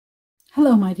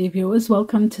Hello, my dear viewers.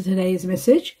 Welcome to today's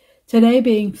message. Today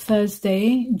being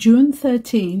Thursday, June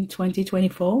 13,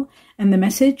 2024, and the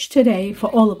message today for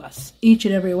all of us, each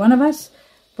and every one of us,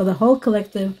 for the whole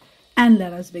collective, and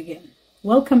let us begin.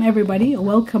 Welcome, everybody.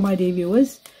 Welcome, my dear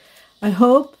viewers. I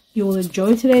hope you will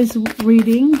enjoy today's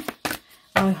reading.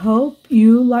 I hope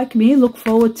you, like me, look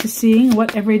forward to seeing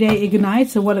what every day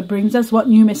ignites and what it brings us, what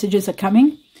new messages are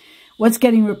coming. What's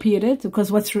getting repeated,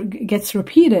 because what gets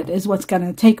repeated is what's going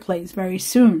to take place very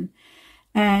soon.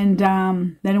 And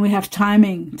then we have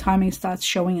timing. Timing starts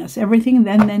showing us everything.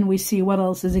 Then we see what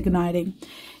else is igniting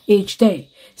each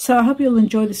day. So I hope you'll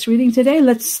enjoy this reading today.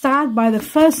 Let's start by the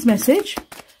first message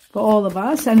for all of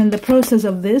us. And in the process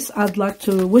of this, I'd like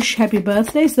to wish happy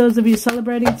birthdays. Those of you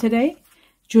celebrating today,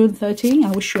 June 13,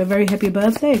 I wish you a very happy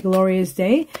birthday, a glorious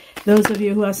day. Those of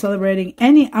you who are celebrating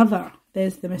any other,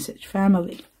 there's the message,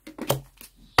 family.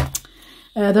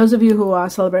 Those of you who are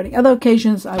celebrating other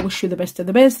occasions, I wish you the best of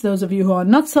the best. Those of you who are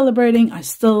not celebrating, I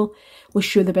still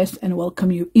wish you the best and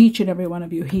welcome you, each and every one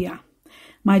of you here.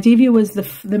 My dear viewers,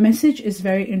 the message is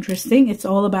very interesting. It's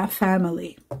all about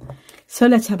family. So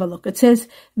let's have a look. It says,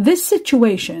 this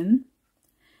situation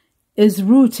is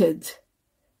rooted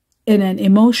in an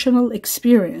emotional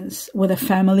experience with a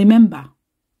family member,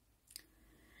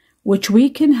 which we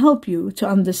can help you to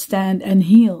understand and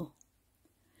heal.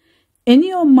 In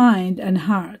your mind and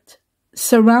heart,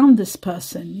 surround this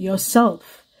person,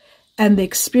 yourself, and the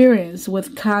experience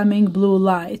with calming blue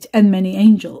light and many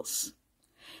angels.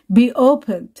 Be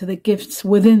open to the gifts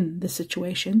within the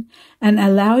situation and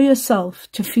allow yourself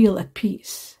to feel at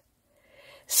peace.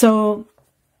 So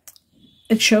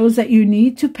it shows that you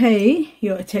need to pay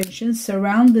your attention,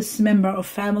 surround this member of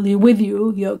family with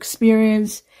you, your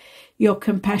experience, your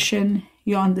compassion,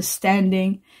 your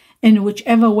understanding. In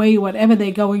whichever way, whatever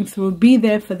they're going through, be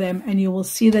there for them, and you will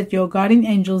see that your guardian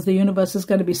angels, the universe, is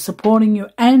going to be supporting you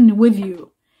and with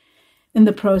you in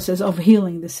the process of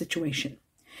healing the situation.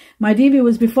 My dear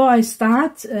viewers, before I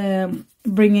start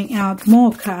bringing out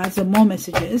more cards and more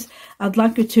messages, I'd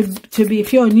like you to be,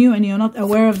 if you're new and you're not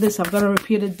aware of this, I've got to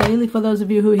repeat it daily. For those of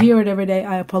you who hear it every day,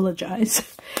 I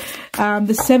apologize.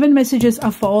 The 7 messages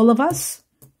are for all of us.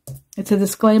 It's a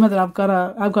disclaimer that I've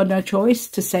got no choice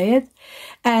to say it.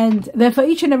 And they're for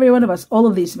each and every one of us, all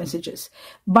of these messages.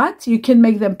 But you can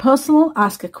make them personal,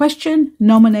 ask a question,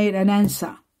 nominate an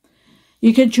answer.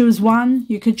 You can choose 1,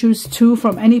 you can choose 2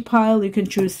 from any pile, you can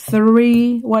choose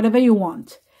 3, whatever you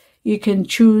want. You can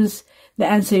choose the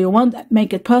answer you want,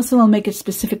 make it personal, make it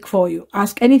specific for you.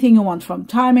 Ask anything you want, from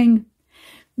timing,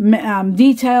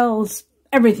 details,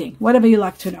 everything, whatever you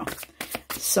like to know.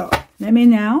 So let me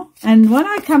now, and when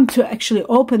I come to actually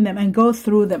open them and go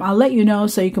through them, I'll let you know,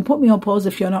 so you can put me on pause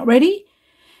if you're not ready,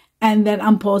 and then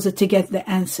unpause it to get the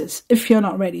answers if you're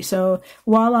not ready. So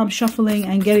while I'm shuffling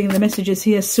and getting the messages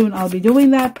here, soon I'll be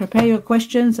doing that. Prepare your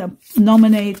questions and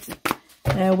nominate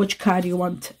which card you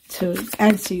want to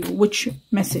answer you, which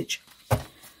message.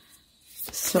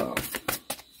 So,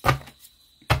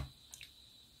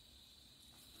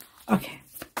 okay.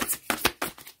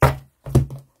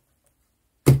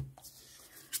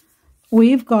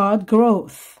 We've got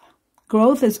growth.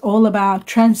 Growth is all about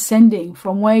transcending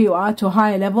from where you are to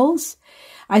higher levels.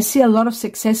 I see a lot of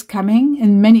success coming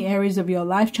in many areas of your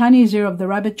life. Chinese year of the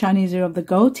rabbit, Chinese year of the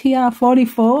goat here.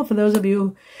 44 for those of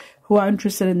you who are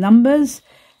interested in numbers.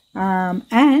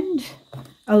 And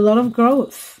a lot of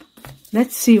growth.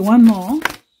 Let's see one more.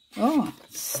 Oh,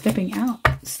 stepping out.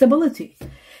 Stability.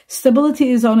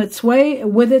 Stability is on its way.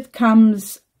 With it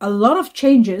comes a lot of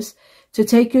changes to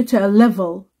take you to a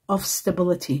level of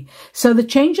stability. So the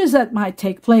changes that might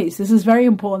take place, this is very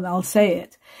important, I'll say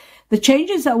it. The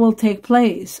changes that will take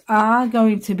place are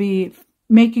going to be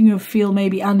making you feel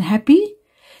maybe unhappy.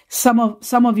 Some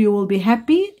of you will be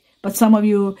happy, but some of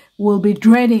you will be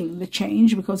dreading the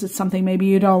change because it's something maybe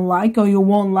you don't like or you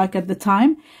won't like at the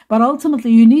time. But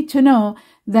ultimately, you need to know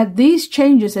that these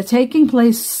changes are taking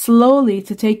place slowly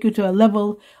to take you to a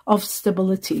level of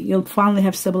stability. You'll finally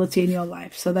have stability in your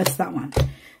life. So that's that one.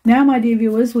 Now, my dear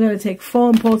viewers, we're going to take 4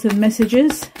 important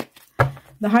messages.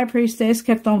 The High Priestess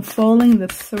kept on falling,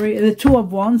 the 2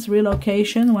 of Wands,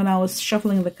 relocation, when I was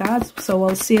shuffling the cards. So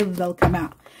we'll see if they'll come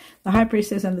out. The High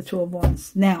Priestess and the 2 of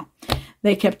Wands. Now,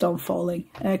 they kept on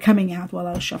falling, coming out while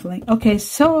I was shuffling. Okay,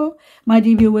 so, my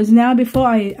dear viewers, now before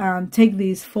I take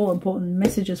these 4 important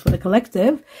messages for the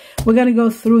collective, we're going to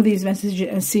go through these messages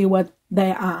and see what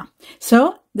they are.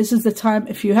 So, this is the time.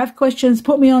 If you have questions,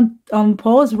 put me on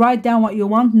pause, write down what you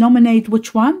want, nominate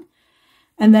which one,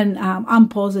 and then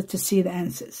unpause it to see the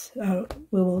answers.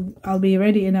 I'll be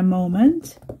ready in a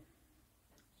moment.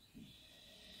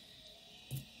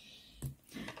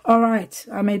 All right,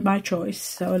 I made my choice.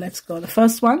 So let's go. The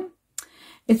first one.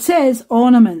 It says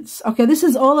ornaments. Okay, this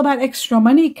is all about extra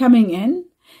money coming in.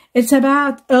 It's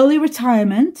about early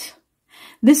retirement.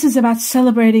 This is about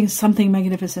celebrating something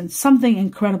magnificent, something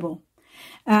incredible.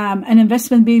 An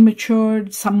investment being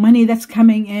matured, some money that's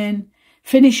coming in,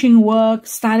 finishing work,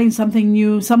 starting something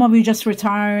new. Some of you just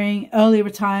retiring, early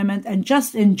retirement, and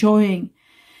just enjoying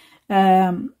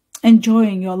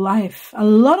your life. A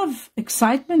lot of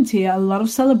excitement here, a lot of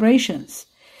celebrations.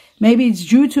 Maybe it's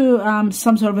due to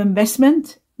some sort of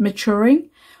investment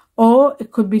maturing, or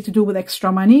it could be to do with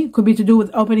extra money. It could be to do with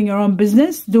opening your own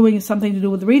business, doing something to do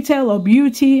with retail or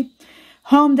beauty,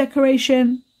 home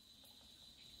decoration.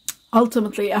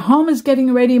 Ultimately, a home is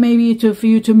getting ready maybe for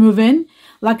you to move in,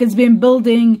 like it's been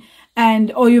building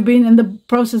or you've been in the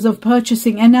process of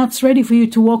purchasing and now it's ready for you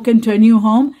to walk into a new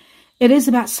home. It is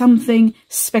about something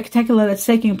spectacular that's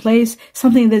taking place,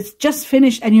 something that's just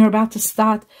finished and you're about to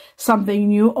start something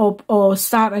new or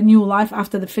start a new life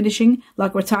after the finishing,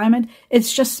 like retirement.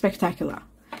 It's just spectacular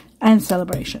and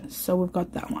celebrations. So we've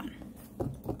got that one.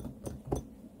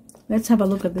 Let's have a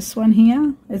look at this one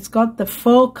here. It's got the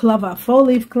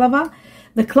four-leaf clover.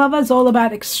 The clover is all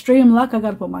about extreme luck. I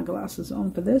got to put my glasses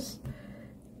on for this.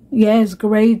 Yes,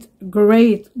 great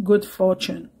good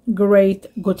fortune. Great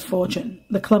good fortune.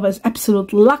 The clover is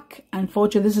absolute luck and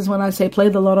fortune. This is when I say play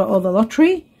the lotto or the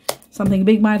lottery. Something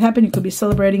big might happen. You could be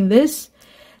celebrating this.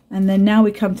 And then now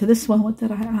we come to this one. What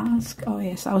did I ask? Oh,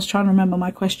 yes, I was trying to remember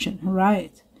my question.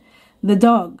 Right. The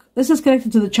dog. This is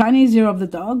connected to the Chinese year of the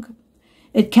dog.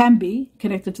 It can be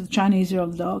connected to the Chinese year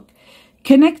of the dog.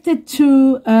 Connected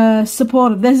to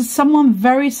supportive. There's someone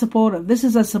very supportive. This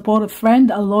is a supportive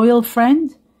friend, a loyal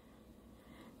friend.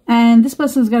 And this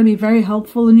person is going to be very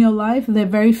helpful in your life. They're a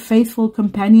very faithful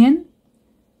companion.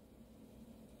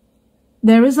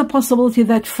 There is a possibility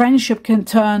that friendship can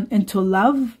turn into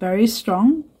love. Very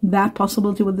strong. That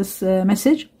possibility with this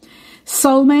message.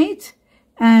 Soulmate.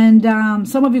 And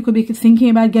some of you could be thinking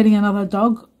about getting another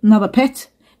dog, another pet.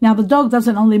 Now, the dog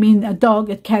doesn't only mean a dog.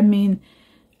 It can mean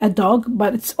a dog,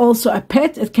 but it's also a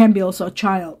pet. It can be also a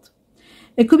child.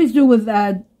 It could be to do with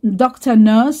a doctor,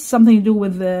 nurse, something to do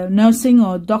with nursing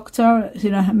or doctor,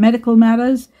 medical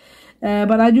matters.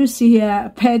 But I do see here a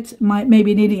pet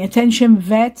maybe needing attention,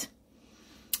 vet,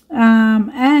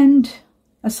 and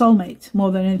a soulmate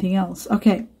more than anything else.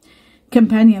 Okay,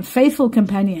 companion, faithful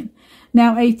companion.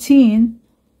 Now 18,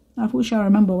 I wish I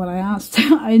remember what I asked.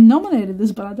 I nominated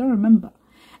this, but I don't remember.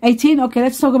 18, okay,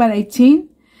 let's talk about 18.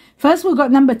 First, we've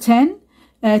got number 10.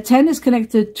 10 is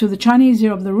connected to the Chinese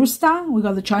year of the rooster. We've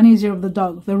got the Chinese year of the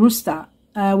dog, the rooster.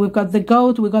 We've got the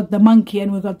goat, we've got the monkey,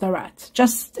 and we've got the rat.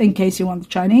 Just in case you want the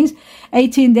Chinese.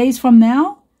 18 days from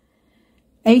now,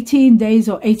 18 days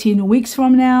or 18 weeks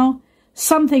from now,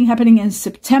 something happening in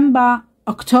September,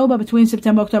 October, between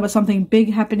September, October, something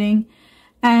big happening.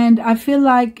 And I feel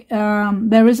like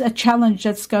there is a challenge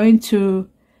that's going to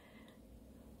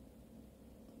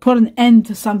put an end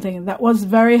to something that was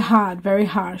very hard, very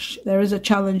harsh. There is a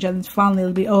challenge and finally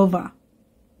it'll be over.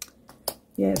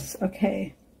 Yes,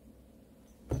 okay.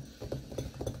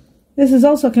 This is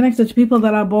also connected to people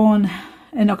that are born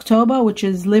in October, which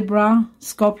is Libra,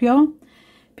 Scorpio.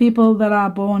 People that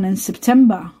are born in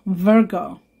September,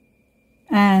 Virgo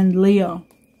and Leo.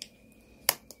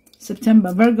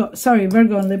 September, Virgo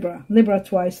and Libra. Libra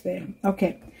twice there.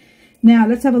 Okay. Now,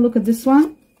 let's have a look at this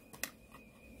one.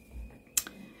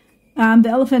 The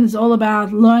elephant is all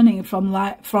about learning from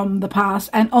the past,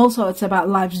 and also it's about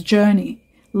life's journey,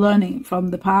 learning from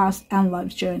the past and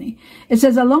life's journey. It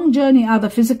says a long journey, either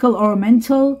physical or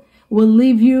mental, will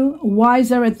leave you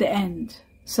wiser at the end.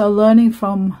 So learning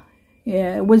from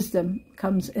wisdom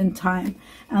comes in time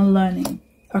and learning.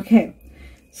 Okay,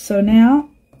 so now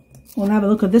we'll have a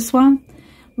look at this one.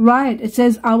 Right, it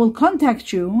says, I will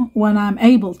contact you when I'm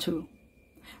able to.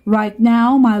 Right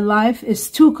now, my life is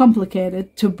too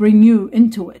complicated to bring you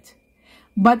into it.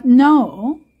 But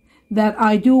know that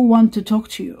I do want to talk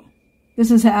to you.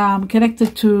 This is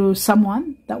connected to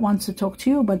someone that wants to talk to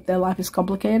you, but their life is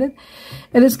complicated.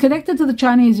 It is connected to the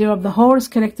Chinese year of the horse,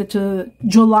 connected to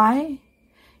July,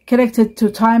 connected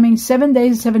to timing 7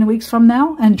 days, 7 weeks from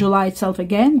now, and July itself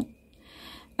again.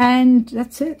 And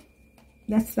that's it.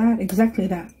 That's that, exactly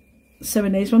that.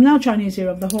 7 days from now, Chinese year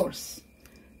of the horse.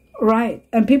 Right,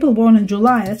 and people born in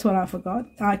July, that's what I forgot.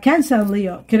 Cancer and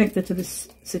Leo connected to this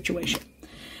situation.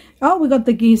 Oh, we got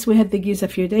the geese. We had the geese a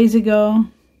few days ago.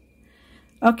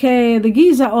 Okay, the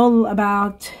geese are all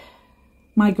about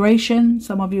migration.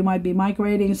 Some of you might be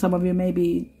migrating. Some of you may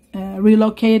be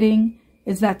relocating.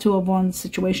 It's that 2 of 1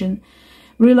 situation.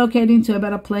 relocating to a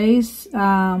better place,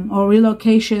 or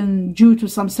relocation due to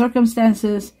some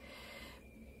circumstances,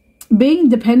 being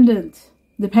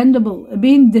dependable,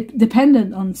 being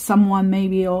dependent on someone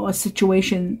maybe, or a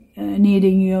situation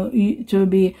needing you to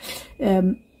be,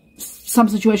 some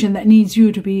situation that needs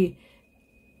you to be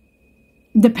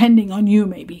depending on you,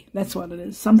 maybe. That's what it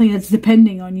is. Something that's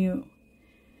depending on you.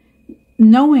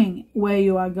 Knowing where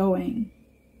you are going.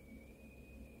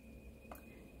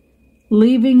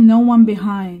 Leaving no one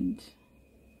behind.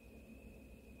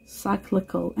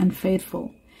 Cyclical and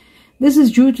faithful. This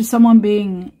is due to someone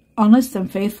being honest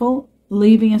and faithful,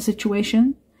 leaving a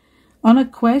situation, on a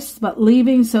quest, but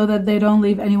leaving so that they don't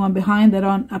leave anyone behind, they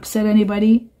don't upset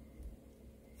anybody.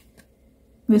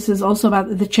 This is also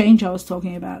about the change I was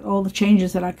talking about, all the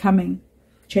changes that are coming,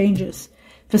 changes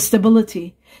for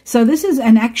stability. So this is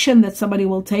an action that somebody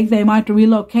will take. They might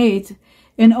relocate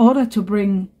in order to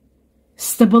bring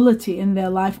stability in their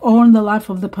life, or in the life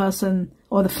of the person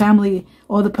or the family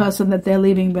or the person that they're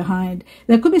leaving behind.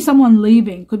 There could be someone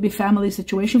leaving, could be family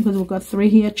situation, because we've got 3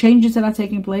 here, changes that are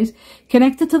taking place,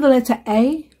 connected to the letter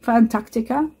A for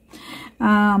Antarctica.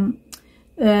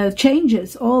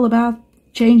 Changes, all about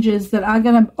changes that are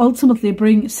going to ultimately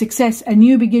bring success, a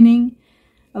new beginning,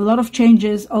 a lot of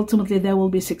changes. Ultimately there will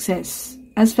be success.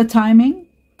 As for timing,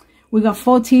 we got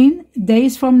 14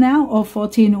 days from now or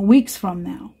 14 weeks from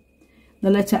now, the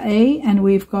letter A. And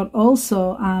we've got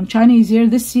also Chinese year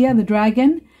this year, the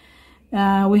dragon.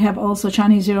 We have also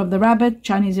Chinese year of the rabbit,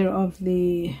 Chinese year of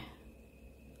the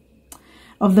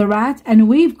rat. And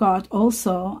we've got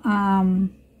also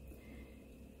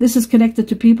this is connected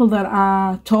to people that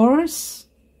are Taurus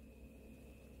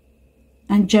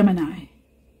and Gemini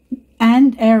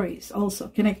and Aries, also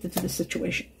connected to the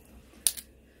situation.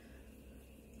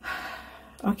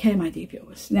 Okay, my dear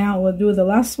viewers, now we'll do the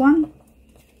last one.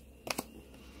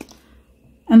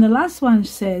 And the last one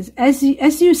says, as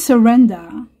you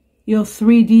surrender your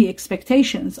 3D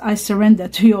expectations, I surrender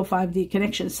to your 5D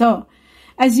connection. So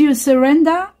as you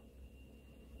surrender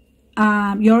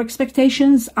your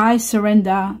expectations, I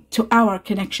surrender to our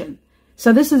connection.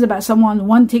 So this is about someone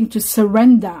wanting to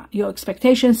surrender your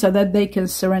expectations so that they can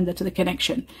surrender to the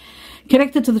connection.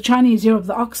 Connected to the Chinese year of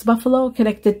the ox buffalo,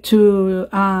 connected to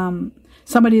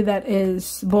somebody that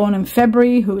is born in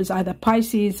February, who is either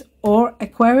Pisces or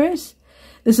Aquarius.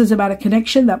 This is about a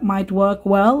connection that might work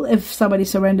well if somebody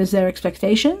surrenders their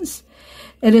expectations.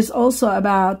 It is also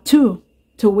about 2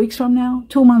 weeks from now,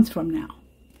 2 months from now.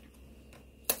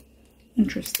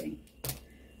 Interesting.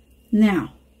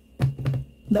 Now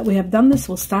that we have done this,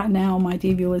 we'll start now, my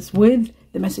dear viewers, with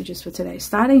the messages for today.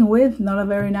 Starting with, not a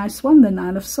very nice one, the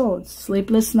 9 of Swords.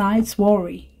 Sleepless nights,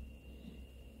 worry.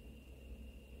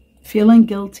 Feeling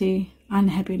guilty,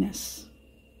 unhappiness.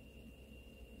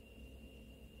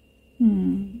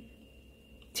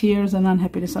 Tears and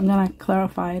unhappiness. I'm going to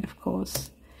clarify it, of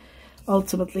course.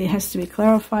 Ultimately, it has to be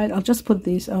clarified. I'll just put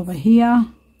these over here,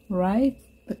 right?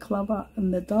 The clover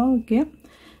and the dog, yep.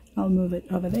 I'll move it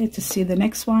over there to see the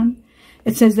next one.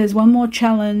 It says there's one more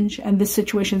challenge and this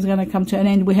situation is going to come to an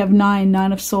end. We have 9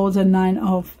 of Swords and 9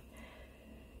 of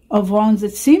Wands.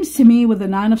 It seems to me with the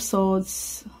 9 of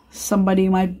Swords, somebody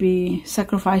might be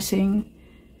sacrificing,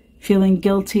 feeling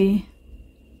guilty.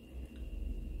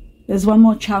 There's one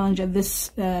more challenge and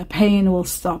this pain will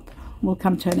stop, will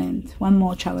come to an end. One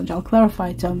more challenge. I'll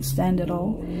clarify to understand it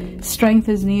all. Strength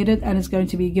is needed and is going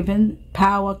to be given.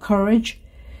 Power, courage,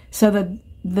 so that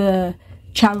the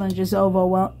challenge is so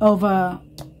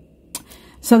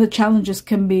the challenge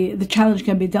can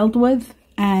be dealt with,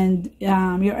 and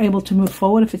you're able to move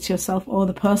forward if it's yourself or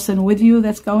the person with you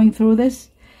that's going through this.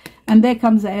 And there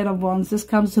comes the 8 of Wands. This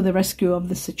comes to the rescue of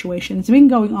the situation. It's been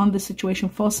going on, this situation,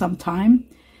 for some time.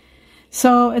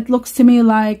 So it looks to me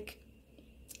like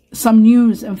some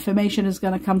news information is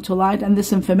going to come to light, and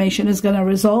this information is going to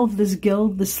resolve this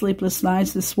guilt, this sleepless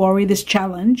nights, this worry, this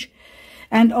challenge.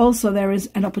 And also there is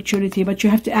an opportunity, but you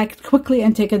have to act quickly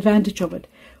and take advantage of it.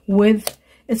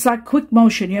 It's like quick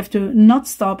motion. You have to not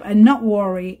stop and not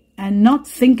worry and not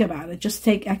think about it. Just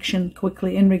take action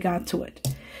quickly in regard to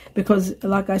it. Because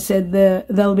like I said,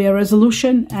 there'll be a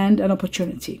resolution and an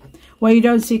opportunity. Where you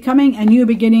don't see coming, a new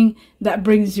beginning that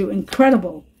brings you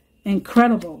incredible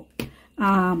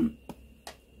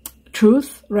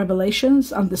truth,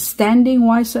 revelations, understanding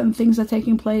why certain things are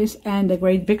taking place, and a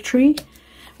great victory.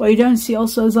 What you don't see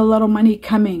also is a lot of money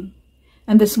coming,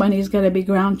 and this money is going to be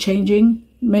ground changing,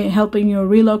 helping you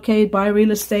relocate, buy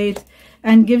real estate,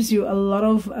 and gives you a lot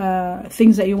of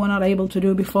things that you were not able to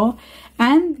do before.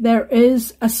 And there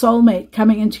is a soulmate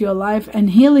coming into your life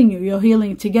and healing you. You're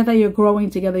healing together, you're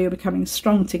growing together, you're becoming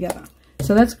strong together.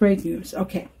 So that's great news.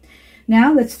 Okay,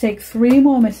 Now let's take 3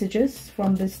 more messages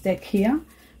from this deck here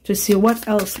to see what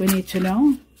else we need to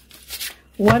know.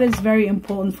 What is very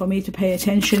important for me to pay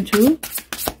attention to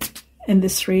in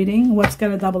this reading? What's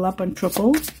going to double up and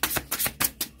triple?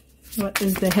 What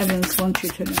does the heavens want you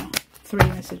to know? 3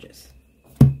 messages.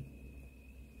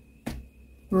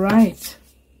 Right.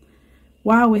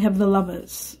 Wow, we have the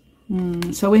Lovers.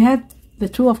 So we had the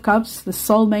 2 of Cups, the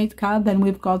Soulmate card. Then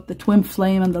we've got the Twin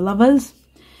Flame and the Lovers.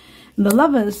 And the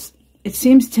Lovers, it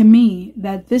seems to me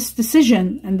that this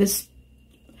decision and this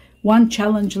one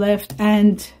challenge left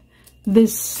and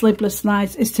this sleepless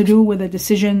nights is to do with a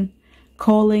decision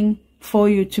calling for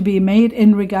you to be made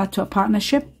in regard to a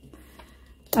partnership.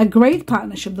 A great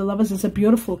partnership. The Lovers is a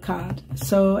beautiful card.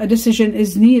 So a decision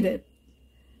is needed.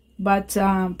 But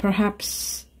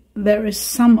perhaps there is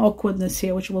some awkwardness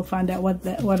here, which we'll find out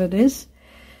what it is.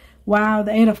 Wow,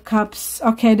 the 8 of Cups.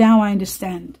 Okay, now I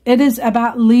understand. It is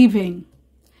about leaving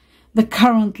the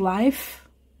current life.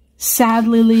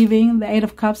 Sadly leaving. The 8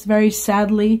 of Cups, very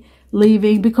sadly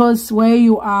leaving. Because where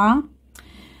you are,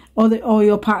 or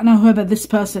your partner, whoever this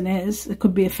person is, it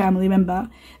could be a family member,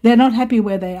 they're not happy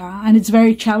where they are. And it's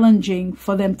very challenging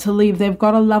for them to leave. They've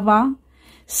got a lover,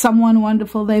 someone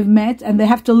wonderful they've met, and they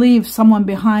have to leave someone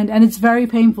behind. And it's very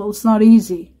painful. It's not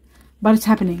easy. But it's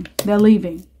happening. They're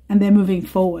leaving. And they're moving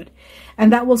forward.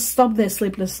 And that will stop their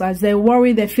sleepless nights. They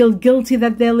worry, they feel guilty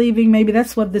that they're leaving. Maybe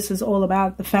that's what this is all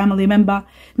about, the family member.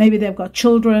 Maybe they've got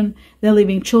children, they're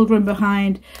leaving children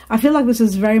behind. I feel like this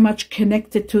is very much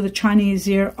connected to the Chinese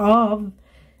year of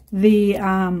the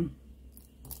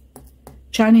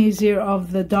Chinese year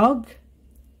of the dog,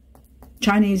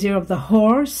 Chinese year of the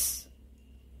horse,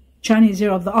 Chinese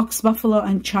year of the ox, buffalo,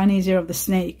 and Chinese year of the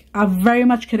snake are very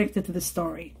much connected to the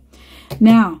story.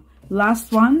 Now,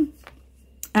 last one,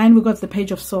 and we've got the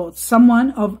Page of Swords.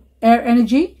 Someone of air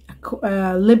energy,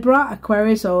 Libra,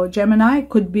 Aquarius, or Gemini,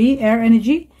 could be air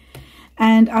energy.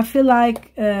 And I feel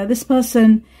like this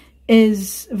person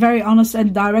is very honest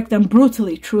and direct and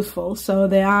brutally truthful. So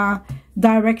they are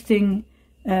directing,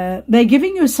 they're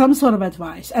giving you some sort of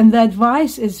advice. And the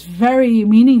advice is very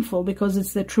meaningful because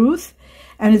it's the truth.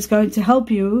 And it's going to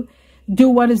help you do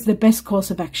what is the best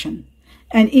course of action.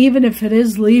 And even if it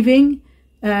is leaving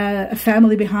a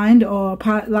family behind, or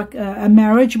a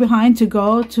marriage behind to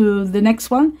go to the next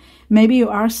one. Maybe you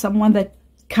are someone that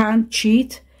can't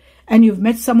cheat, and you've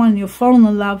met someone and you've fallen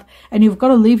in love, and you've got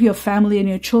to leave your family and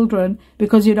your children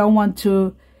because you don't want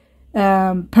to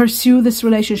pursue this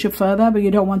relationship further, but you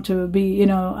don't want to be, you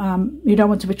don't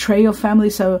want to betray your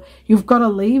family, so you've got to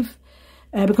leave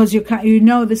because you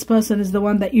can't. This person is the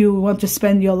one that you want to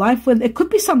spend your life with. It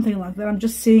could be something like that. I'm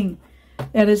just seeing.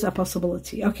 It is a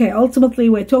possibility. Okay, ultimately,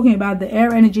 we're talking about the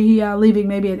air energy here, leaving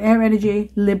maybe an air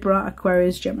energy, Libra,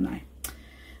 Aquarius, Gemini.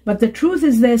 But the truth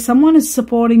is there, someone is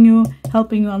supporting you,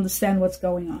 helping you understand what's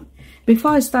going on.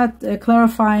 Before I start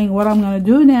clarifying, what I'm going to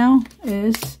do now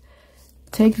is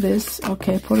take this,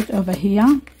 okay, put it over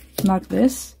here, like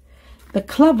this. The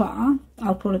clover,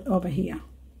 I'll put it over here.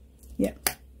 Yeah.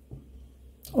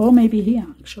 Or maybe here,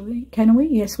 actually. Can we?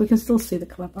 Yes, we can still see the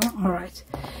clover. All right.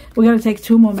 We're going to take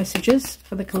 2 more messages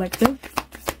for the collective.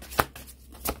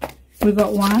 We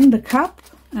got 1, the cup,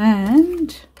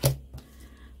 and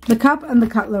the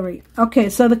cutlery. Okay,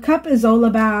 so the cup is all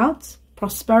about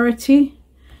prosperity,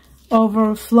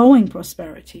 overflowing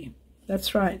prosperity.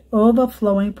 That's right,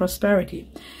 overflowing prosperity.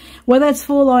 Whether it's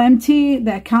full or empty,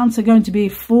 the accounts are going to be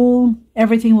full.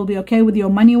 Everything will be okay with your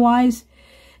money-wise.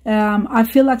 I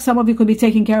feel like some of you could be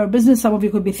taking care of business. Some of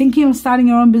you could be thinking of starting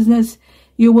your own business.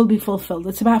 You will be fulfilled.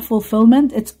 It's about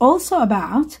fulfillment. It's also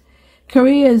about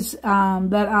careers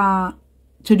that are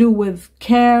to do with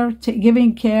care,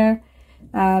 giving care,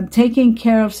 taking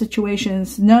care of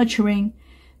situations, nurturing.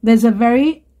 There's a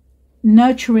very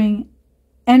nurturing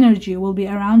energy will be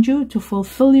around you to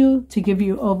fulfill you, to give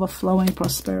you overflowing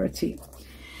prosperity.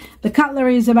 The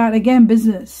cutlery is about, again,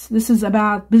 business. This is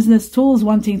about business tools,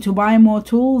 wanting to buy more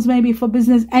tools maybe for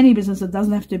business. Any business, it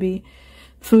doesn't have to be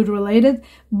food related.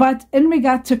 But in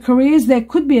regard to careers, there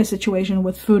could be a situation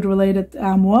with food related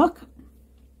work.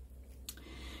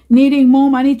 Needing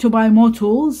more money to buy more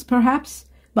tools, perhaps.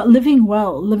 But living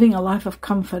well, living a life of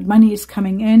comfort. Money is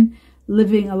coming in.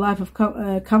 Living a life of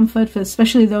comfort, for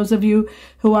especially those of you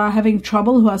who are having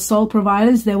trouble, who are sole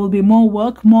providers. There will be more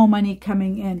work, more money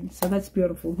coming in. So that's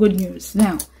beautiful. Good news.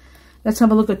 Now, let's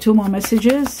have a look at 2 more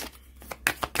messages.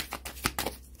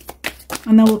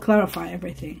 And then we'll clarify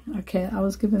everything. Okay, I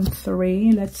was given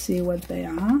 3. Let's see what they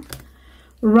are.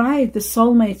 Right, the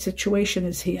soulmate situation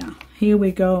is here. Here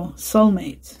we go.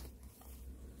 Soulmate.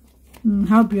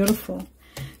 How beautiful.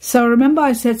 So remember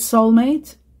I said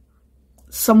soulmate?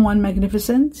 someone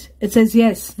magnificent. It says,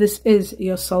 yes, this is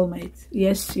your soulmate.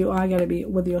 Yes, you are going to be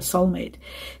with your soulmate.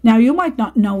 Now, you might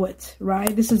not know it,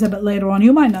 right? This is a bit later on.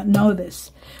 You might not know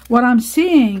this. What I'm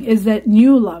seeing is that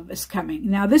new love is coming.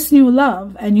 Now, this new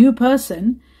love, a new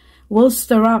person, will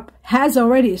stir up, has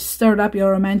already stirred up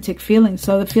your romantic feelings.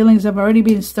 So the feelings have already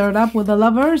been stirred up with the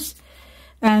lovers.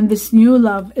 And this new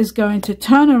love is going to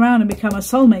turn around and become a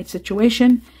soulmate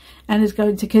situation. And is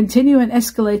going to continue and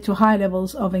escalate to high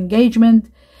levels of engagement,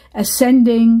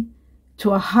 ascending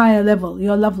to a higher level.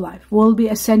 Your love life will be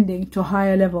ascending to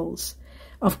higher levels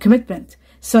of commitment.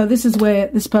 So this is where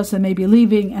this person may be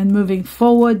leaving and moving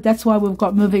forward. That's why we've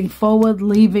got moving forward,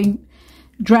 leaving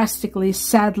drastically,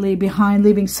 sadly behind,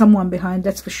 leaving someone behind,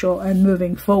 that's for sure, and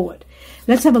moving forward.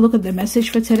 Let's have a look at the message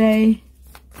for today.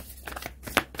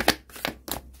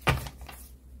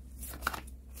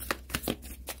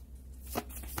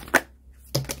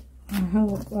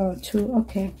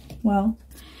 Okay, well,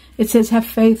 it says have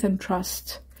faith and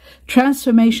trust.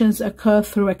 Transformations occur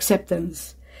through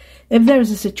acceptance. If there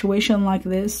is a situation like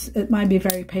this, it might be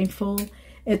very painful.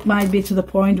 It might be to the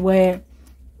point where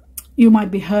you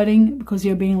might be hurting because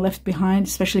you're being left behind,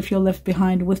 especially if you're left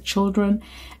behind with children,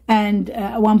 and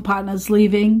one partner's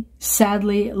leaving,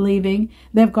 sadly leaving.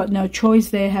 They've got no choice.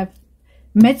 They have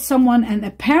met someone, and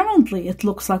apparently it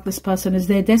looks like this person is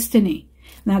their destiny.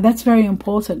 Now, that's very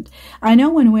important. I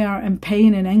know when we are in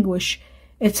pain and anguish,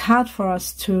 it's hard for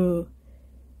us to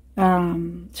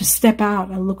step out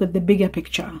and look at the bigger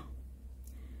picture.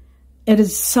 It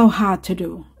is so hard to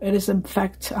do. It is, in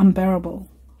fact, unbearable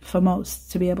for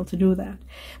most to be able to do that.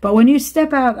 But when you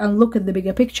step out and look at the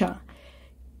bigger picture,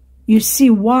 you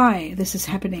see why this is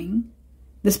happening.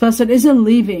 This person isn't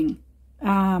leaving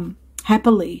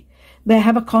happily. They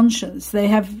have a conscience. They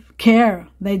have care.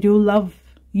 They do love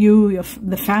you,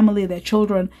 the family, their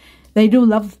children. They do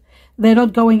love. They're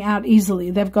not going out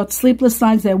easily. They've got sleepless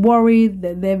nights. They're worried.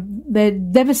 They're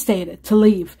devastated to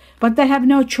leave. But they have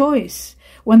no choice.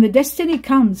 When the destiny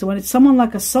comes, when it's someone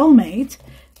like a soulmate,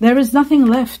 there is nothing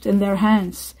left in their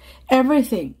hands.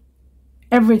 Everything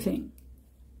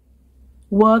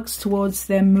works towards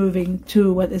them moving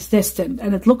to what is destined.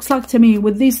 And it looks like to me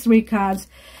with these three cards,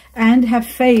 and have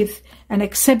faith and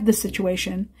accept the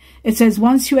situation. It says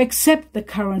once you accept the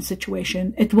current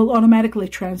situation, it will automatically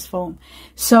transform.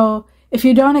 So if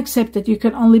you don't accept it, you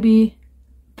can only be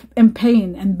in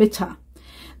pain and bitter.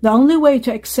 The only way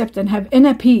to accept and have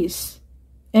inner peace,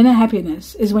 inner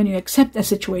happiness, is when you accept a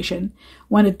situation.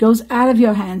 When it goes out of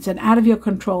your hands and out of your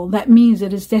control, that means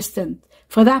it is destined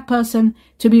for that person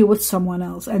to be with someone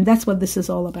else. And that's what this is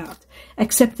all about.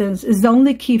 Acceptance is the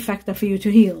only key factor for you to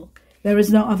heal. There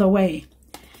is no other way.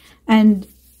 And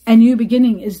a new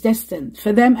beginning is destined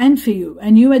for them and for you. A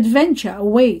new adventure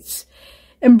awaits.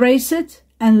 Embrace it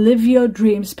and live your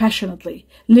dreams passionately.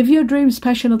 Live your dreams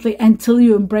passionately until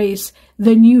you embrace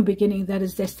the new beginning that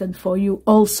is destined for you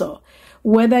also.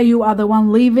 Whether you are the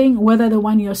one leaving, whether the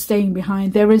one you're staying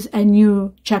behind, there is a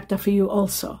new chapter for you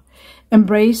also.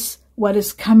 Embrace what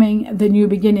is coming, the new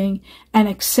beginning, and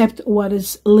accept what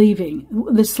is leaving.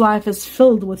 This life is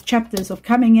filled with chapters of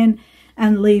coming in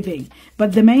and leaving.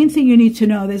 But the main thing you need to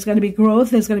know, there's going to be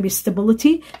growth, there's going to be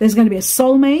stability, there's going to be a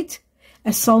soulmate. A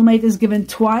soulmate is given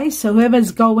twice. So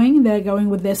whoever's going, they're going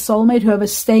with their soulmate.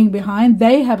 Whoever's staying behind,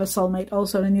 they have a soulmate,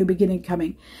 also a new beginning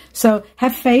coming. So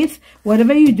have faith.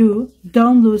 Whatever you do,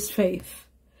 don't lose faith.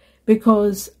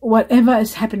 Because whatever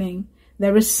is happening,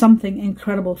 there is something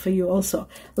incredible for you also.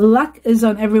 Luck is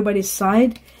on everybody's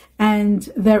side. And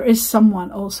there is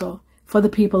someone also for the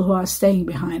people who are staying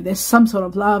behind. There's some sort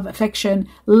of love, affection,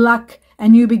 luck, a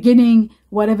new beginning,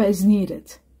 whatever is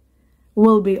needed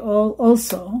will be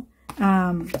also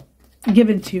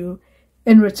given to you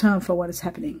in return for what is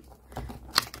happening.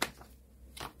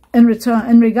 In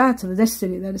regard to the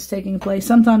destiny that is taking place,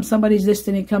 sometimes somebody's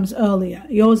destiny comes earlier.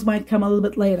 Yours might come a little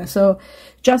bit later. So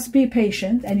just be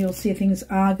patient and you'll see things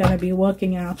are going to be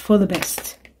working out for the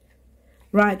best.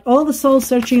 Right? All the soul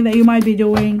searching that you might be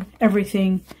doing,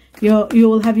 everything, you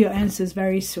will have your answers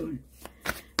very soon.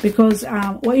 Because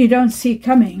what you don't see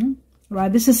coming,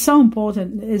 right? This is so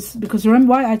important, is because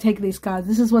remember why I take these cards.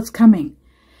 This is what's coming.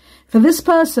 For this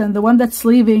person, the one that's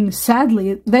leaving,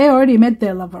 sadly, they already met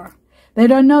their lover. They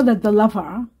don't know that the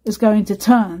lover is going to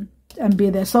turn and be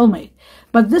their soulmate.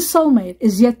 But this soulmate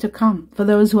is yet to come for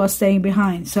those who are staying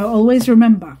behind. So always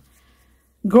remember,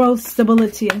 growth,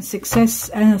 stability, and success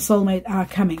and a soulmate are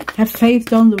coming. Have faith,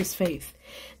 don't lose faith.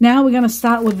 Now we're going to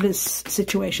start with this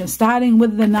situation, starting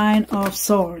with the Nine of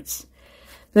Swords.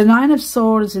 The Nine of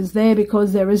Swords is there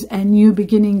because there is a new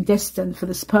beginning destined for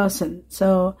this person.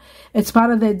 So it's part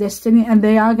of their destiny, and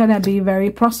they are going to be very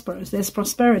prosperous. There's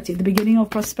prosperity, the beginning of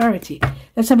prosperity.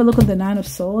 Let's have a look at the Nine of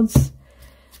Swords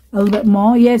a little bit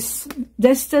more. Yes,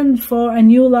 destined for a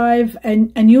new life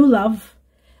and a new love,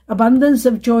 abundance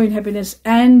of joy and happiness,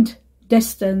 and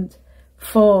destined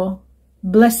for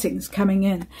blessings coming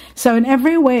in. So in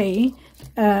every way,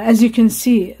 as you can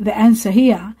see, the answer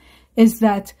here is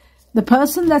that the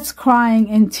person that's crying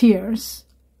in tears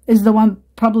is the one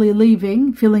probably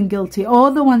leaving, feeling guilty,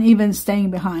 or the one even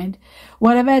staying behind.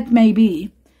 Whatever it may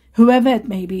be, whoever it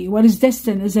may be, what is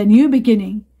destined is a new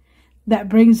beginning that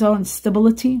brings on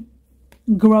stability,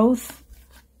 growth,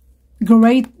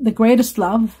 the greatest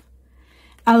love,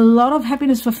 a lot of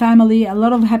happiness for family, a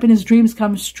lot of happiness dreams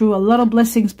comes true, a lot of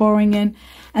blessings pouring in,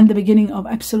 and the beginning of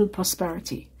absolute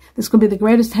prosperity. This could be the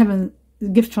greatest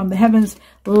gift from the heavens,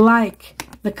 like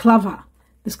the clover.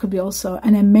 This could be also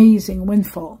an amazing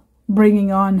windfall,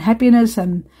 bringing on happiness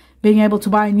and being able to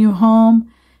buy a new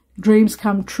home, dreams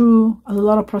come true, a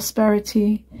lot of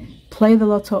prosperity. Play the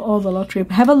lotto or the lottery.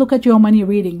 Have a look at your money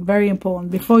reading, very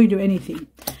important, before you do anything.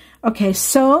 Okay,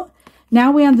 so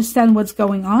now we understand what's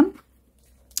going on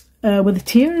with the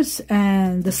tears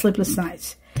and the sleepless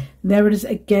nights. There it is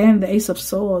again, the Ace of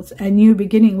Swords, a new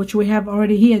beginning, which we have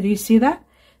already here. Do you see that?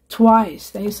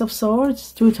 Twice. The Ace of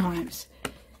Swords, 2 times.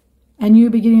 A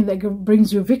new beginning that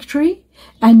brings you victory.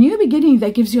 A new beginning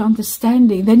that gives you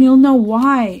understanding. Then you'll know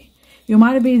why. You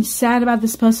might have been sad about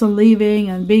this person leaving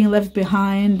and being left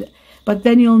behind, but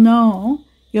then you'll know,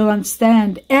 you'll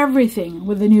understand everything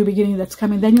with the new beginning that's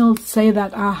coming. Then you'll say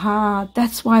that, aha,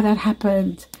 that's why that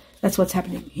happened. That's what's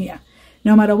happening here.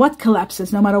 No matter what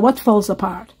collapses, no matter what falls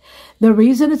apart, the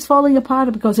reason it's falling apart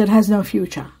is because it has no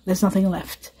future. There's nothing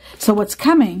left. So what's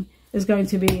coming is going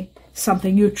to be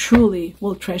something you truly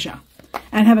will treasure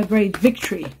and have a great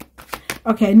victory.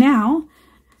 Okay, now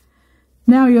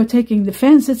you're taking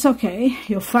defense. It's okay.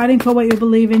 You're fighting for what you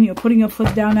believe in. You're putting your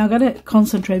foot down. Now I've got to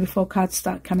concentrate before cards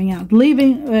start coming out.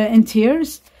 Leaving in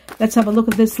tears. Let's have a look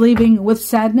at this. Leaving with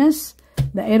sadness.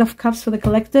 The 8 of Cups for the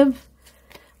collective.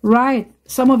 Right.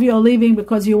 Some of you are leaving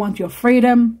because you want your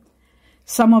freedom.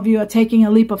 Some of you are taking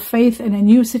a leap of faith in a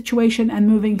new situation and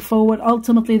moving forward.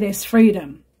 Ultimately, there's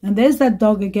freedom. And there's that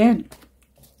dog again.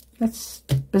 That's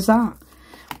bizarre.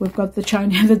 We've got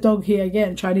the dog here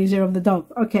again. Chinese ear of the dog.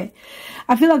 Okay.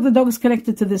 I feel like the dog is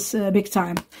connected to this big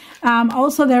time.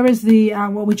 Also, there is the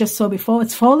what we just saw before.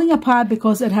 It's falling apart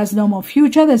because it has no more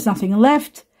future. There's nothing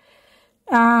left.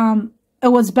 It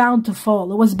was bound to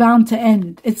fall. It was bound to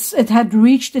end. It had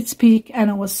reached its peak and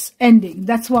it was ending.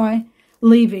 That's why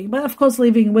leaving. But of course,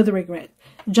 leaving with regret.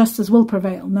 Justice will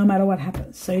prevail no matter what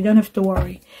happens. So you don't have to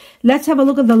worry. Let's have a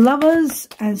look at the Lovers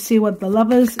and see what the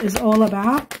Lovers is all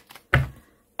about.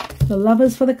 The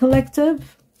Lovers for the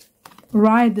collective.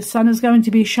 Right, the sun is going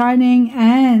to be shining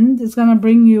and it's going to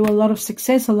bring you a lot of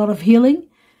success, a lot of healing.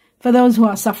 For those who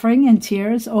are suffering in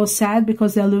tears or sad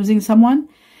because they're losing someone,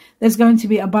 there's going to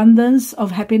be abundance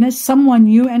of happiness. Someone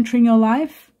new entering your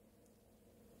life.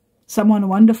 Someone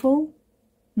wonderful.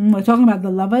 We're talking about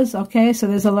the Lovers, okay? So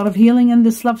there's a lot of healing in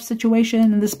this love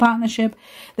situation, in this partnership.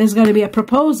 There's going to be a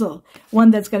proposal,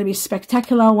 one that's going to be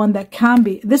spectacular, one that can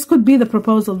be. This could be the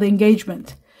proposal, the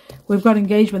engagement. We've got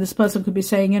engagement. This person could be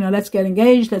saying, you know, let's get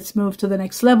engaged. Let's move to the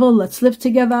next level. Let's live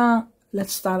together.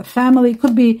 Let's start a family. It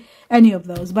could be any of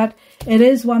those. But it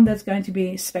is one that's going to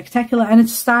be spectacular. And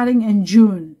it's starting in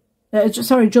July.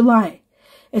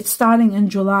 It's starting in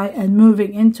July and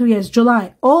moving into, yes,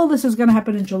 July. All this is going to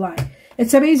happen in July.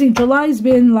 It's amazing. July's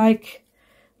been like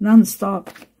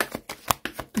non-stop.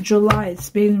 July, it's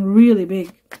been really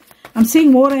big. I'm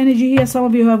seeing water energy here. Some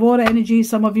of you have water energy.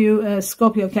 Some of you,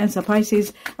 Scorpio, Cancer,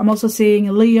 Pisces. I'm also seeing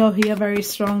Leo here, very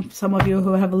strong. Some of you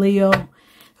who have Leo,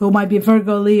 who might be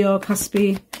Virgo, Leo,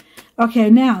 Cuspi. Okay,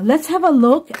 now let's have a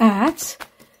look at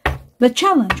the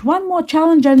challenge. One more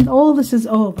challenge and all this is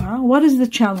over. What is the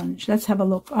challenge? Let's have a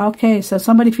look. Okay, so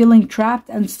somebody feeling trapped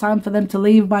and it's time for them to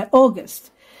leave by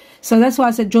August. So that's why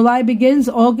I said July begins.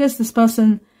 August, this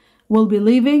person will be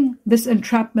leaving. This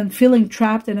entrapment, feeling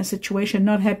trapped in a situation,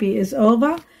 not happy, is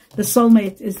over. The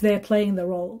soulmate is there playing the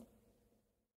role.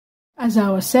 As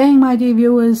I was saying, my dear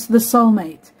viewers, the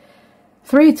soulmate.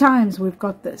 3 times we've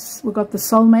got this. We've got the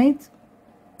soulmate,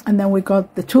 and then we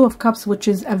got the 2 of Cups, which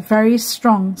is a very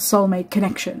strong soulmate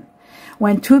connection.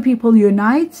 When 2 people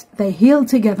unite, they heal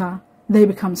together, they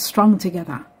become strong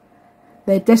together.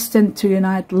 They're destined to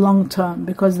unite long term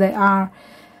because they are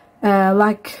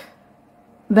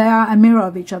they are a mirror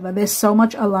of each other. They're so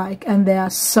much alike and they are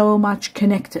so much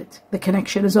connected. The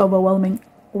connection is overwhelming.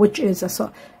 which is a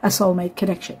soulmate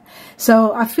connection.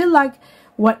 So I feel like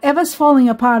whatever's falling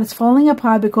apart is falling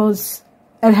apart because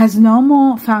it has no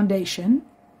more foundation.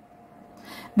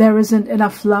 There isn't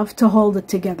enough love to hold it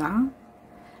together.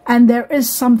 And there is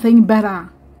something better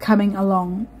coming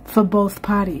along for both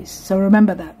parties. So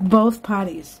remember that. Both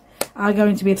parties are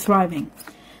going to be thriving.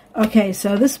 Okay,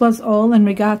 so this was all in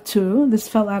regard to... This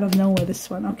fell out of nowhere, this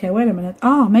one. Okay, wait a minute.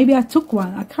 Oh, maybe I took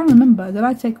one. I can't remember. Did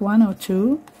I take one or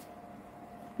two?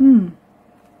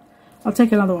 I'll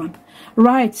take another one.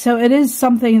 Right, so it is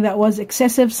something that was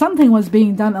excessive. Something was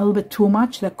being done a little bit too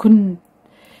much. That couldn't...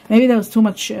 Maybe there was too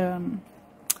much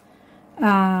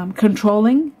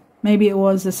controlling. Maybe it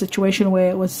was a situation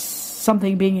where it was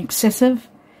something being excessive,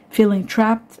 feeling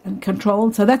trapped and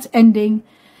controlled. So that's ending.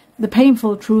 The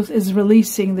painful truth is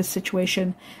releasing this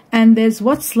situation. And there's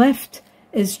what's left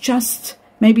is just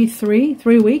maybe three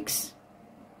weeks.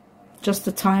 Just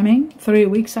the timing. 3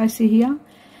 weeks I see here.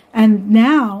 And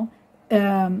now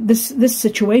this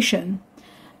situation,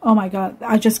 oh my God,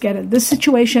 I just get it. This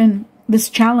situation, this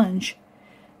challenge,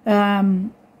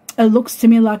 it looks to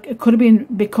me like it could have been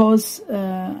because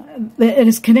it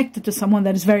is connected to someone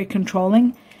that is very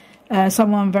controlling,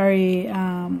 someone very...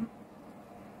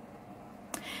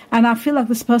 and I feel like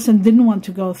this person didn't want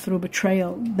to go through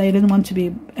betrayal. They didn't want to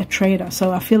be a traitor.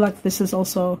 So I feel like this is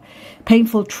also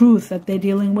painful truth that they're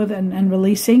dealing with and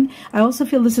releasing. I also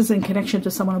feel this is in connection to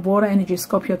someone of water energy,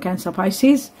 Scorpio, Cancer,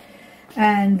 Pisces.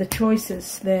 And the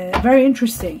choices, they're very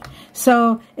interesting.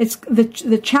 So it's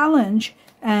the challenge...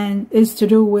 and is to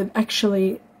do with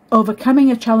actually overcoming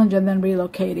a challenge and then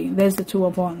relocating. There's the Two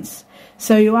of Wands.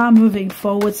 So you are moving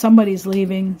forward. Somebody's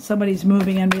leaving. Somebody's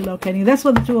moving and relocating. That's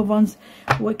what the Two of Wands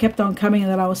kept on coming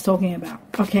that I was talking about.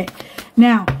 Okay.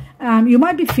 Now, you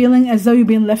might be feeling as though you've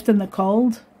been left in the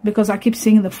cold because I keep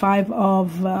seeing the Five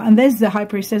of... and there's the High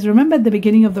Priestess. Remember at the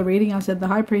beginning of the reading, I said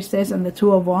the High Priestess and the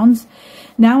Two of Wands.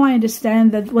 Now I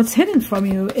understand that what's hidden from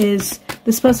you is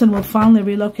this person will finally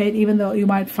relocate, even though you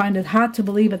might find it hard to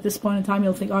believe at this point in time.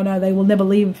 You'll think, oh no, they will never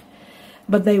leave.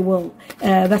 But they will.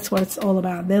 That's what it's all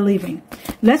about. They're leaving.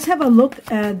 Let's have a look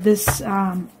at this...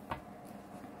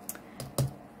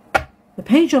 the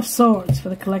Page of Swords for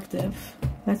the collective.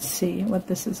 Let's see what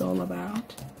this is all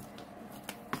about.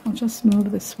 I'll just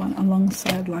move this one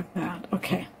alongside like that.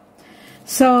 Okay.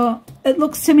 So it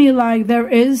looks to me like there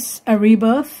is a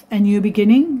rebirth, a new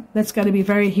beginning. That's going to be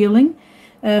very healing.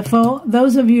 For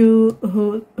those of you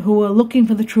who are looking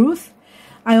for the truth,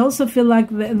 I also feel like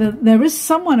there is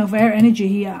someone of air energy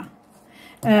here.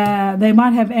 They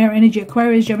might have air energy,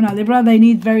 Aquarius, Gemini, Libra. They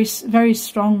need very, very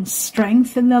strong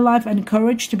strength in their life and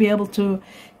courage to be able to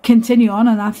continue on.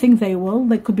 And I think they will.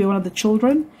 They could be one of the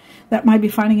children that might be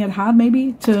finding it hard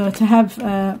maybe to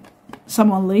have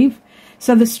someone leave.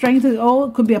 So the strength is, or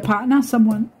it could be a partner,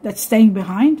 someone that's staying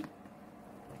behind.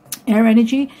 Air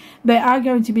energy. They are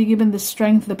going to be given the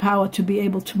strength, the power to be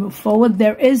able to move forward.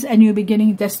 There is a new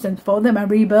beginning destined for them, a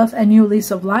rebirth, a new lease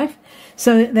of life.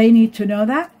 So they need to know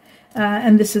that.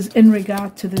 And this is in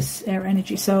regard to this air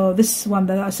energy. So this one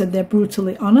that I said, they're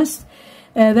brutally honest.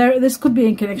 This could be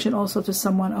in connection also to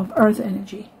someone of earth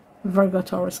energy. Virgo,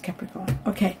 Taurus, Capricorn.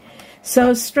 Okay.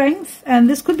 So strength, and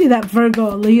this could be that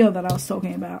Virgo or Leo that I was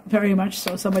talking about, very much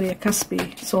so. Somebody a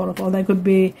cuspy sort of, or there could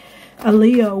be a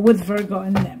Leo with Virgo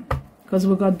in them, because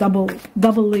we've got double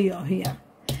Leo here.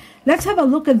 Let's have a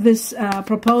look at this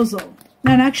proposal.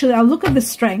 And actually, I'll look at the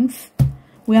strength.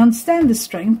 We understand the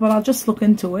strength, but I'll just look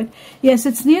into it. Yes,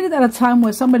 it's needed at a time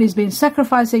where somebody's been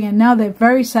sacrificing, and now they're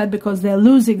very sad because they're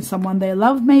losing someone they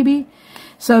love, maybe.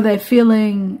 So they're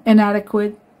feeling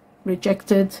inadequate,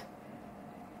 rejected,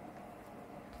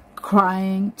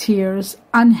 crying, tears,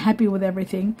 unhappy with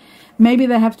everything. Maybe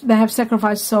they have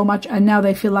sacrificed so much, and now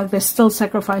they feel like they're still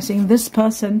sacrificing. This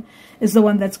person is the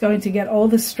one that's going to get all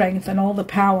the strength and all the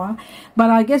power.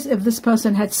 But I guess if this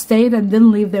person had stayed and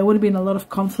didn't leave, there would have been a lot of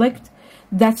conflict.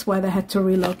 That's why they had to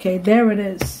relocate. There it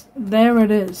is. There it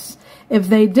is. If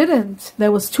they didn't,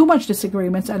 there was too much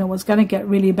disagreements and it was going to get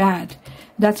really bad.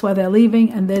 That's why they're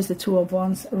leaving, and there's the Two of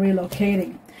Wands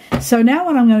relocating. So now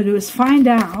what I'm going to do is find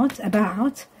out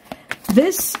about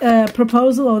this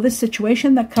proposal or this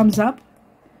situation that comes up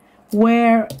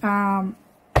where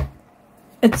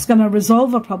it's going to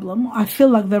resolve a problem. I feel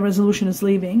like the resolution is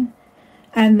leaving,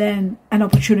 and then an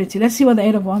opportunity. Let's see what the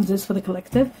Eight of Wands is for the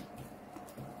collective.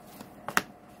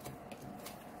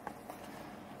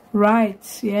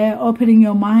 Right, yeah, opening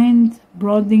your mind,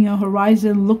 broadening your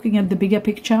horizon, looking at the bigger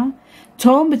picture.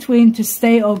 Torn between to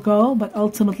stay or go, but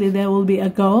ultimately there will be a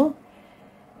go.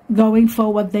 Going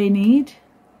for what they need.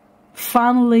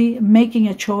 Finally making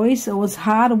a choice. It was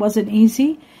hard, it wasn't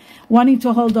easy. wanting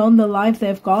to hold on the life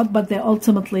they've got, but they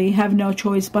ultimately have no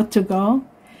choice but to go.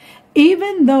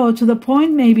 Even though to the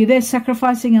point maybe they're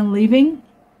sacrificing and leaving,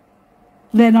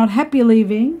 they're not happy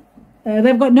leaving.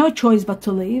 They've got no choice but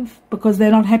to leave because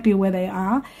they're not happy where they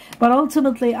are. But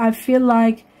ultimately, I feel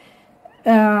like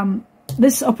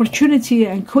this opportunity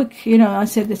and quick, I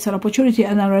said it's an opportunity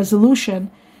and a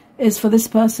resolution is for this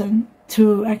person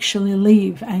to actually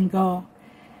leave and go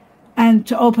and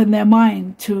to open their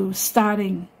mind to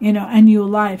starting, a new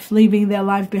life, leaving their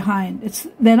life behind.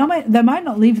 They might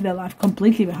not leave their life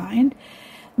completely behind.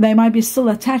 They might be still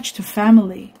attached to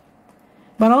family,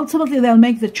 but ultimately they'll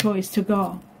make the choice to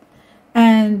go.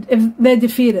 And if they're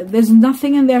defeated, there's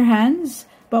nothing in their hands.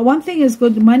 But one thing is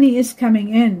good, money is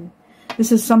coming in.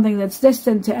 This is something that's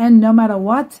destined to end no matter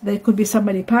what. There could be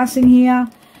somebody passing here.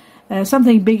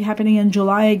 Something big happening in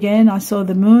July again. I saw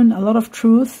the moon, a lot of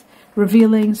truth,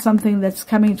 revealing something that's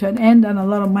coming to an end, and a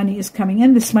lot of money is coming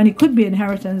in. This money could be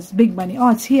inheritance, big money.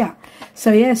 Oh, it's here.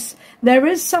 So yes, there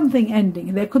is something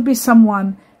ending. There could be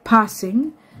someone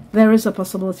passing. There is a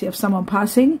possibility of someone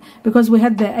passing because we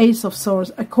had the Ace of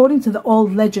Swords. According to the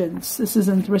old legends, this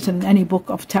isn't written in any book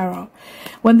of tarot.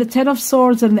 When the Ten of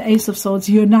Swords and the Ace of Swords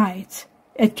unite,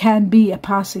 it can be a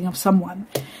passing of someone.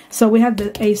 So we had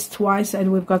the Ace twice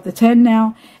and we've got the 10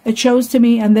 now. It shows to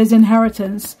me, and there's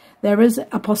inheritance. There is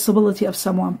a possibility of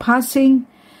someone passing,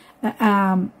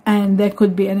 and there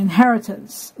could be an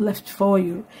inheritance left for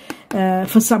you,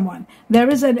 for someone. There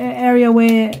is an area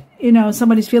where,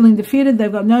 somebody's feeling defeated.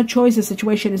 They've got no choice. The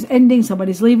situation is ending.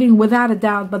 Somebody's leaving without a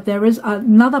doubt. But there is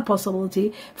another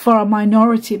possibility for a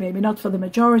minority, maybe not for the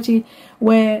majority,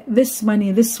 where this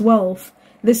money, this wealth,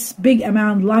 this big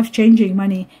amount, life-changing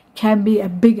money can be a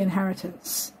big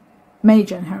inheritance,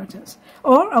 major inheritance,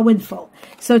 or a windfall.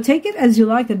 So take it as you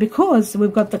like it, because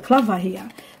we've got the clover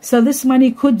here. So this money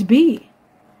could be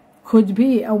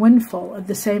a windfall at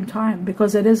the same time,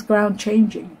 because it is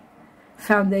ground-changing,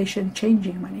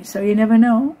 foundation-changing money. So you never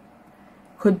know.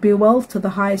 Could be wealth to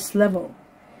the highest level.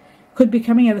 Could be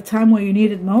coming at a time where you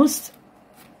need it most,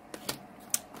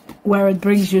 where it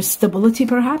brings you stability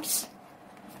perhaps.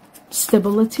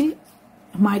 Stability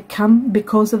might come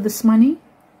because of this money.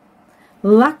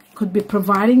 Luck could be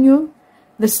providing you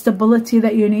the stability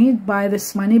that you need by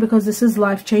this money, because this is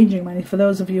life-changing money. For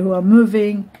those of you who are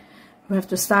moving, who have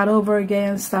to start over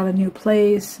again, start a new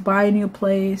place, buy a new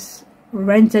place,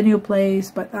 rent a new place.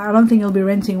 But I don't think you'll be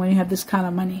renting when you have this kind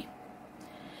of money.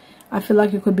 I feel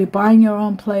like you could be buying your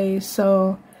own place.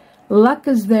 So luck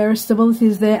is there, stability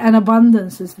is there, and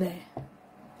abundance is there.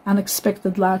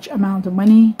 Unexpected large amount of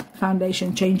money,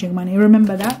 foundation changing money.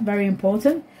 Remember that, very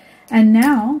important. And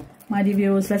now, my dear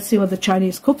viewers, let's see what the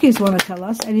Chinese cookies want to tell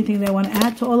us. Anything they want to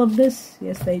add to all of this?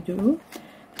 Yes, they do.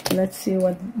 Let's see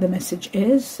what the message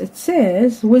is. It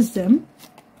says, wisdom.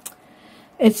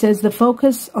 It says, the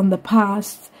focus on the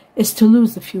past is to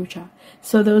lose the future.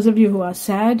 So those of you who are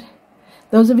sad,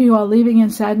 those of you who are leaving in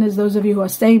sadness, those of you who are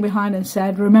staying behind in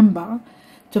sad, remember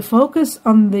to focus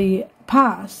on the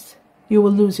past. You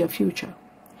will lose your future.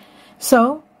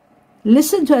 So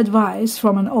listen to advice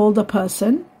from an older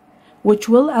person, which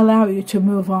will allow you to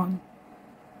move on.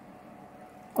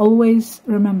 Always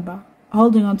remember,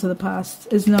 holding on to the past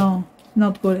is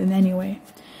not good in any way.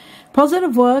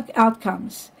 Positive work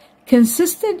outcomes.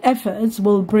 Consistent efforts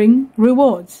will bring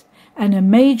rewards, and a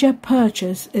major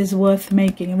purchase is worth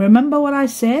making. Remember what I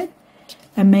said?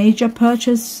 A major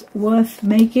purchase worth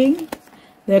making.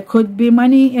 There could be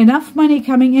money, enough money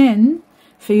coming in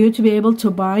for you to be able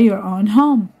to buy your own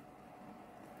home.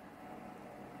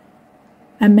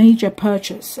 A major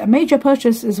purchase. A major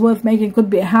purchase is worth making. Could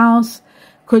be a house,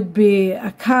 could be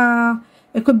a car,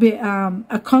 it could be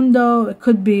a condo, it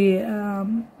could be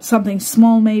something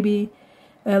small maybe,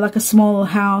 like a small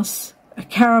house, a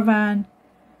caravan.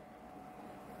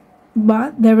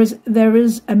 But there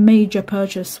is a major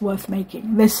purchase worth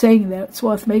making. They're saying that it's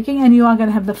worth making, and you are going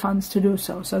to have the funds to do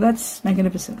so. So that's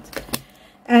magnificent.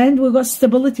 And we've got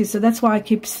stability, so that's why I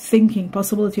keep thinking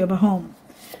possibility of a home.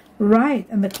 Right,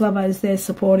 and the clover is there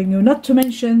supporting you. Not to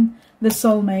mention the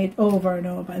soulmate over and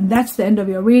over. And that's the end of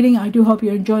your reading. I do hope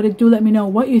you enjoyed it. Do let me know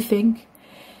what you think.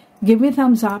 Give me a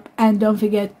thumbs up, and don't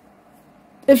forget,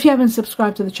 if you haven't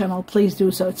subscribed to the channel, please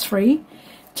do so. It's free.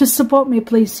 To support me,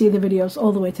 please see the videos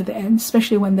all the way to the end,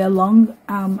 especially when they're long.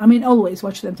 I mean, always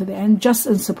watch them to the end, just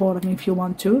in support of me if you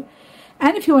want to.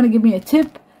 And if you want to give me a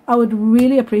tip, I would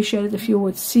really appreciate it if you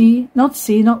would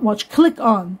not watch, click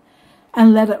on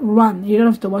and let it run. You don't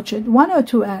have to watch it. 1 or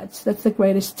 2 ads. That's the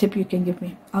greatest tip you can give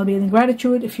me. I'll be in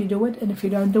gratitude if you do it, and if you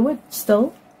don't do it,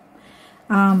 still,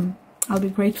 I'll be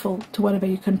grateful to whatever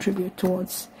you contribute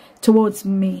towards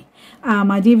me.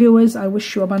 My dear viewers, I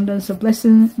wish you abundance of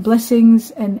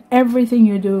blessings in everything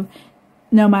you do,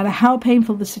 no matter how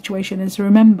painful the situation is.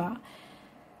 Remember,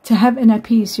 to have inner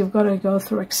peace, you've got to go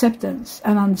through acceptance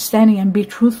and understanding and be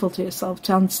truthful to yourself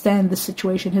to understand the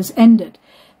situation has ended.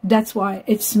 That's why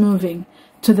it's moving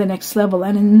to the next level.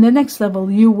 And in the next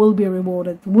level, you will be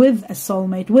rewarded with a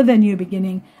soulmate, with a new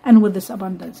beginning, and with this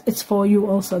abundance. It's for you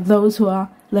also, those who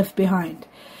are left behind.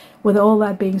 With all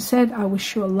that being said, I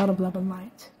wish you a lot of love and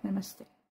light. Namaste.